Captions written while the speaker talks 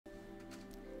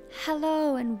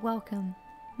Hello and welcome.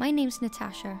 My name's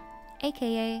Natasha,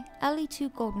 aka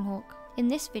LE2 Goldenhawk. In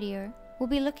this video, we'll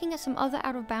be looking at some other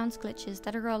out of bounds glitches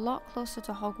that are a lot closer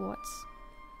to Hogwarts.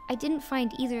 I didn't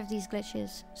find either of these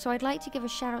glitches, so I'd like to give a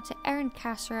shout out to Erin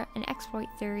Kassra and Exploit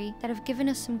Theory that have given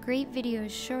us some great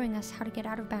videos showing us how to get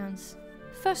out of bounds.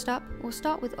 First up, we'll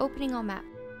start with opening our map.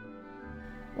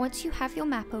 Once you have your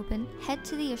map open, head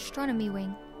to the Astronomy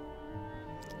Wing.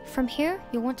 From here,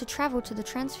 you'll want to travel to the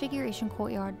Transfiguration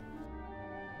Courtyard.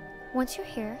 Once you're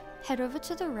here, head over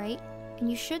to the right and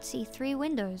you should see 3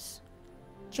 windows.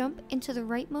 Jump into the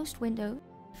rightmost window.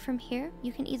 From here,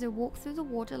 you can either walk through the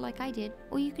water like I did,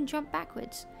 or you can jump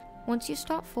backwards. Once you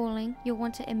start falling, you'll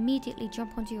want to immediately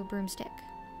jump onto your broomstick.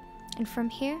 And from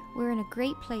here, we're in a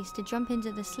great place to jump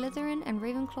into the Slytherin and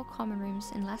Ravenclaw common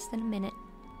rooms in less than a minute.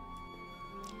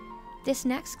 This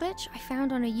next glitch I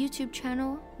found on a YouTube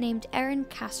channel named Erin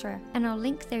Kassra, and I'll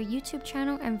link their YouTube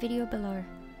channel and video below.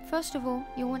 First of all,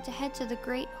 you'll want to head to the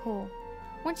Great Hall.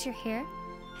 Once you're here,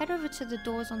 head over to the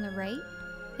doors on the right,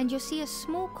 and you'll see a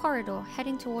small corridor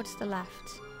heading towards the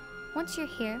left. Once you're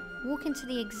here, walk into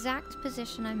the exact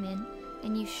position I'm in,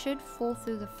 and you should fall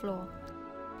through the floor.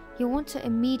 You'll want to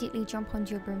immediately jump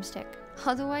onto your broomstick,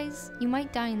 otherwise you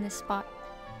might die in this spot.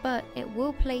 But it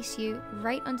will place you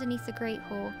right underneath the Great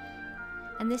Hall,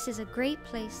 and this is a great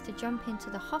place to jump into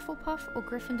the Hufflepuff or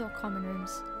Gryffindor common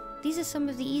rooms. These are some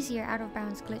of the easier out of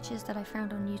bounds glitches that I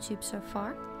found on YouTube so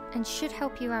far, and should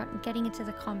help you out in getting into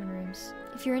the common rooms.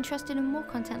 If you're interested in more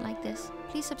content like this,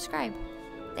 please subscribe.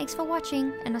 Thanks for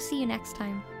watching, and I'll see you next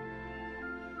time.